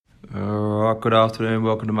good afternoon.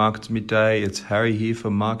 Welcome to Markets Midday. It's Harry here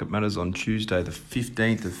for Market Matters on Tuesday, the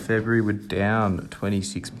 15th of February. We're down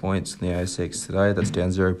 26 points in the ASX today. That's down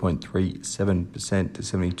 0.37% to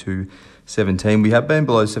 72.17. We have been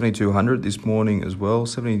below 7,200 this morning as well.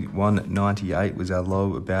 71.98 was our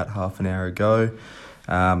low about half an hour ago.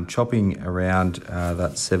 Chopping around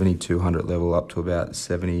that 7,200 level up to about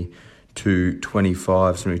 72.25,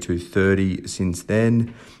 72.30 since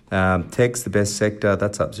then. Tech's the best sector,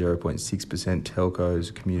 that's up 0.6%.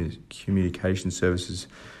 Telcos, communication services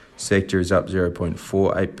sector is up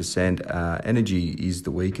 0.48%. Energy is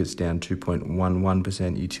the weakest, down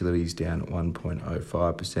 2.11%. Utilities down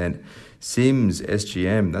 1.05%. Sims,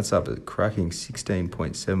 SGM, that's up a cracking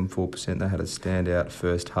 16.74%. They had a standout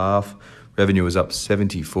first half. Revenue was up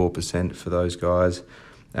 74% for those guys.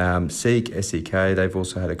 SEEK, SEK, they've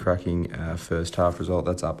also had a cracking first half result.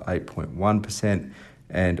 That's up 8.1%.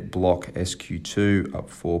 And Block SQ2 up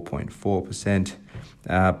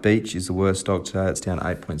 4.4%. Beach is the worst stock today. It's down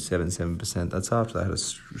 8.77%. That's after they had a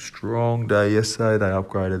strong day yesterday. They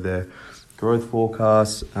upgraded their growth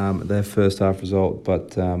forecast, their first half result,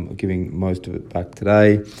 but giving most of it back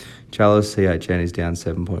today. Chalice CHN is down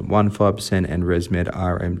 7.15% and ResMed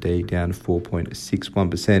RMD down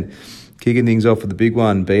 4.61%. Kicking things off with the big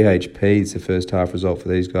one, BHP is the first half result for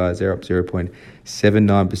these guys. They're up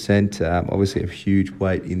 0.79%. Obviously a huge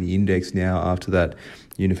weight in the index now after that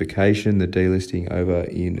unification, the delisting over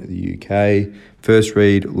in the UK. First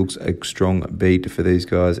read looks a strong beat for these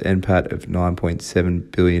guys. NPAT of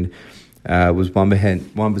 9.7 billion was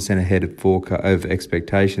 1% ahead of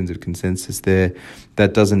expectations of consensus there.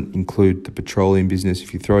 That doesn't include the petroleum business.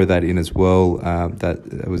 If you throw that in as well,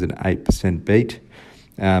 that was an 8% beat.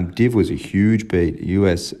 Div was a huge beat.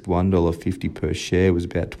 US $1.50 per share was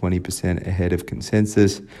about 20% ahead of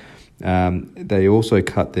consensus. They also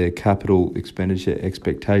cut their capital expenditure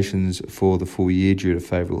expectations for the full year due to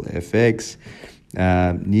favourable FX.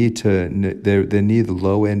 They're near the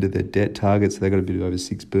low end of their debt target, so they've got a bit over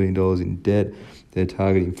 $6 billion in debt. They're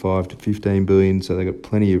targeting $5 to $15 billion, so they've got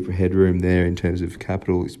plenty of headroom there in terms of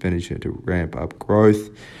capital expenditure to ramp up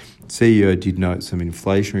growth. CEO did note some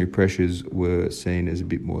inflationary pressures were seen as a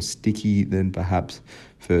bit more sticky than perhaps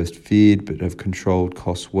first feared, but have controlled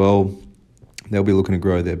costs well. They'll be looking to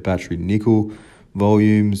grow their battery nickel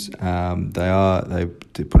volumes. They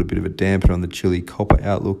put a bit of a damper on the Chile copper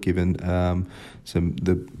outlook given some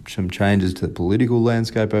changes to the political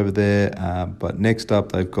landscape over there. But next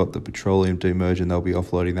up, they've got the petroleum demerger, and they'll be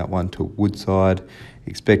offloading that one to Woodside,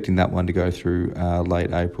 expecting that one to go through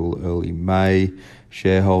late April, early May.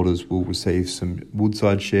 Shareholders will receive some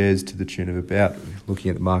Woodside shares to the tune of about, looking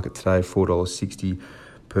at the market today, $4.60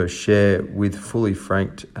 per share with fully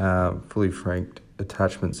franked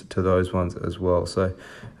attachments to those ones as well. So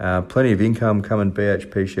plenty of income coming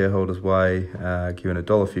BHP shareholders' way, given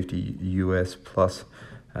 $1.50 US plus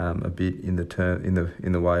a bit in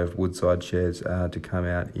the way of Woodside shares to come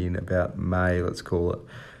out in about May, let's call it.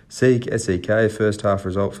 SEEK, SEK, first half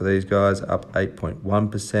result for these guys, up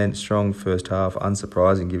 8.1%. Strong first half,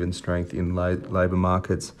 unsurprising given strength in labour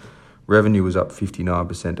markets. Revenue was up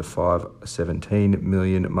 59% to 517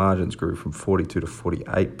 million. Margins grew from 42 to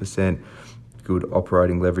 48%. Good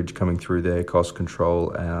operating leverage coming through there, cost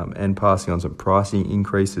control, and passing on some pricing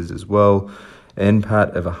increases as well.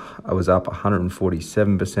 NPAT was up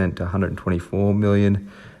 147% to 124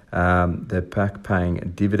 million. They're back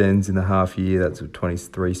paying dividends in the half year. That's a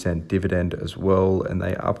 23-cent dividend as well. And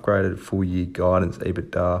they upgraded full year guidance.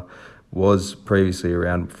 EBITDA was previously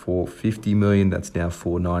around 450 million. That's now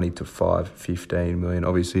 490 to 515 million.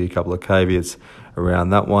 Obviously, a couple of caveats around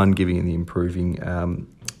that one, giving the improving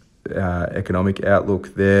economic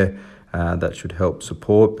outlook there. That should help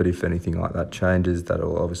support, but if anything like that changes,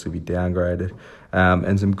 that'll obviously be downgraded.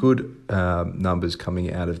 And some good numbers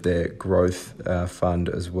coming out of their growth fund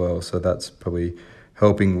as well. So that's probably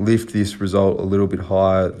helping lift this result a little bit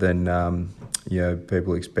higher than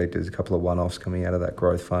people expect. There's a couple of one-offs coming out of that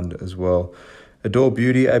growth fund as well. Adore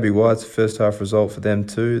Beauty, ABY, it's the first half result for them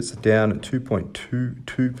too. It's down at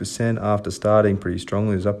 2.22% after starting pretty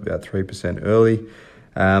strongly. It was up about 3% early.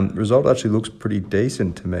 Result actually looks pretty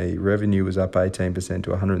decent to me. Revenue was up 18% to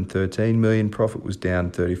 113 million. Profit was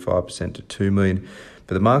down 35% to 2 million.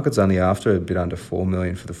 But the market's only after a bit under 4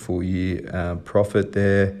 million for the full year profit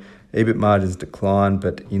there. EBIT margins declined,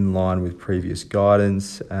 but in line with previous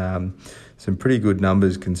guidance. Some pretty good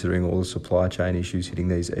numbers considering all the supply chain issues hitting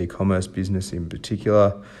these e-commerce business in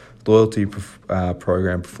particular. Loyalty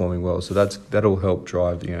program performing well. So that'll help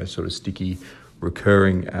drive sort of sticky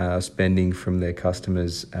recurring spending from their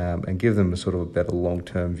customers and give them a sort of a better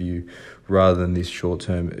long-term view rather than this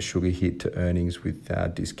short-term sugar hit to earnings with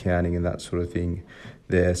discounting and that sort of thing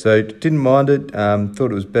there. So didn't mind it.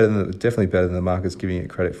 Thought it was definitely better than the market's giving it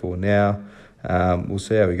credit for now. We'll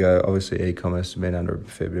see how we go. Obviously, e-commerce has been under a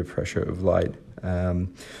fair bit of pressure of late.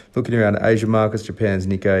 Looking around Asia markets, Japan's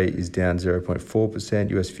Nikkei is down 0.4%.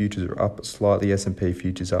 US futures are up slightly. S&P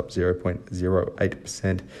futures up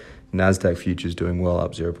 0.08%. Nasdaq futures doing well,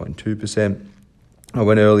 up 0.2%. I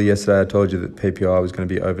went early yesterday. I told you that PPI was going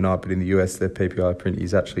to be overnight, but in the US, their PPI print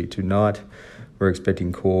is actually tonight. We're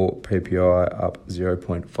expecting core PPI up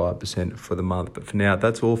 0.5% for the month. But for now,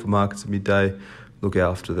 that's all for markets at midday. Look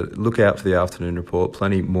out for the afternoon report.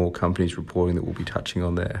 Plenty more companies reporting that we'll be touching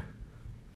on there.